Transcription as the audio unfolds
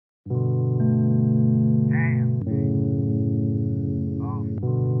Damn. Oh.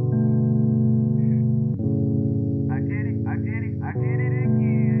 I did it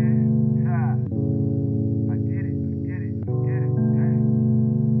again. Ha. I did it.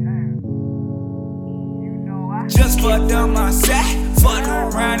 Damn. You know I Just fucked up my set, fucked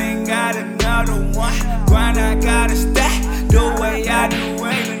around and got another one. Grind, I gotta stack, the way I do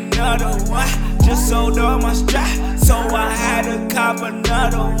ain't another one. Just sold all my strap, so I had to cop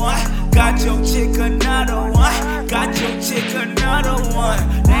another one. Got your chick another one, got your chick another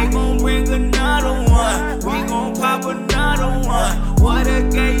one. They gon' bring another one, we gon' pop another one.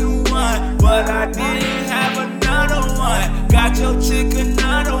 Would've gave you one, but I didn't have another one. Got your chick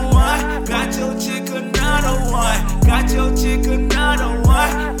another one, got your chick another one. Got your chick another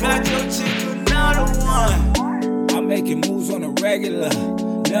one, got your chick another one. I'm making moves on a regular,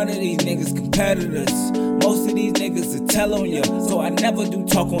 none of these niggas competitors. Most of these niggas will tell on ya, so I never do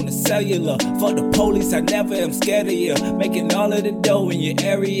talk on the cellular. Fuck the police, I never am scared of ya. Making all of the dough in your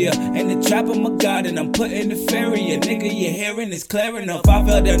area. And the trap of my God, and I'm putting the fear in ya. Nigga, your hearing is clear enough. I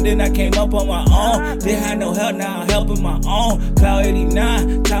fell down, then I came up on my own. Didn't have no help, now I'm helping my own. Cloud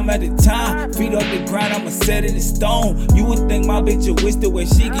 89, time at a time. Feet off the ground, I'ma set it in stone. You would think my bitch a wish the way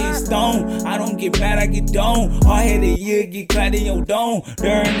she getting stoned. I don't get mad, I get dome. Hard headed, yeah, get clad in your dome.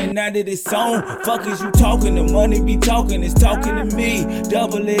 During the night of this song, fuck is you talking? The money be talking, it's talking to me.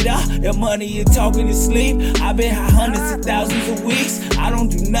 Double it up, the money you talking is sleep. I been high hundreds of thousands of weeks. I don't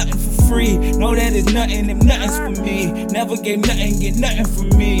do nothing for free. Know that is nothing if nothing's for me. Never gave nothing, get nothing from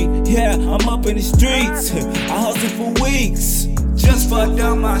me. Yeah, I'm up in the streets. I hustle for weeks. Just fucked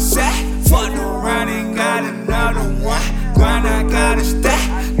up my set, fucked around and got another one. Grind, I gotta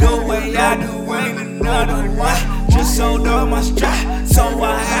stack, the way I do ain't another one. Just sold all my strap, so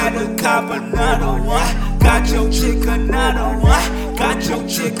I had to cop another one. Got your chick another one, got your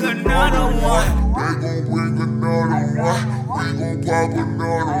chick another one. They gon' bring another one, we gon' pop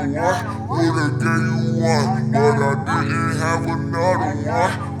another one. Would've gave you one, but I didn't have another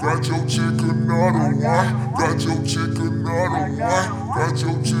one. Got your chick another one, got your chick another one. Got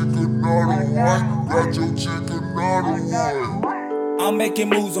your chick another one, got your chick another one. I'm making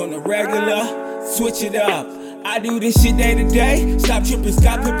moves on the regular, switch it up. I do this shit day to day. Stop tripping,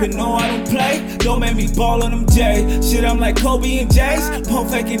 stop pippin', no I don't play. Don't make me ball on them J. Shit, I'm like Kobe and Jace. Pump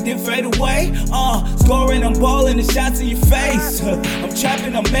faking, then fade away. Scoring, I'm balling the shots in your face. I'm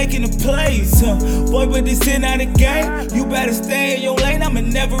trapping, I'm making the plays. Boy, but this ain't not a game. You better stay in your lane, I'm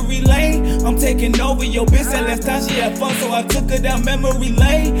in every lane. I'm taking over your bitch, and last time she had fun, so I took her down memory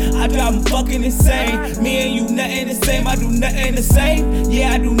lane. I drive 'em fucking insane. Me and you, nothing the same. I do nothing the same.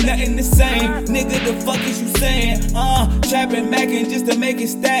 Yeah, I do nothing the same. Nigga, the fuck is you saying? Trapping, macking just to make it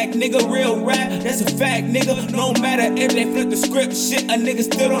stack. Nigga, real rap, that's a fact, nigga. No matter if they flip the script, shit, a nigga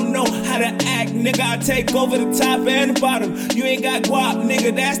still don't know how to act. Nigga, I take over the top and the bottom. You ain't got guap,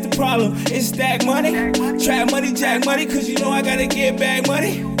 nigga, that's the problem. It's stack money, trap money, jack money, cause you know I gotta get back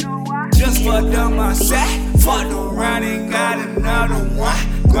money. Just fucked up my set, fucked around and got another one.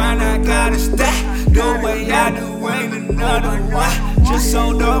 Grind, I gotta stack, the way I do ain't another one. Just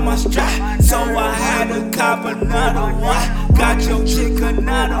sold all my strap, so I had to cop another one. Got your chick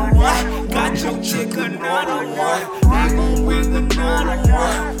another one, got your chick another one. We gon' bring another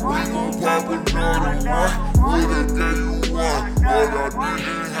one, we gon' pop another one. Would've gave you one, but I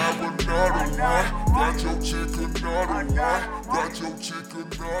didn't have another one. Got your chick another one, got your chick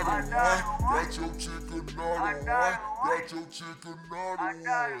another one. Got your chick another one, got your chick another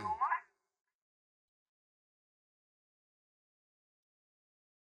one.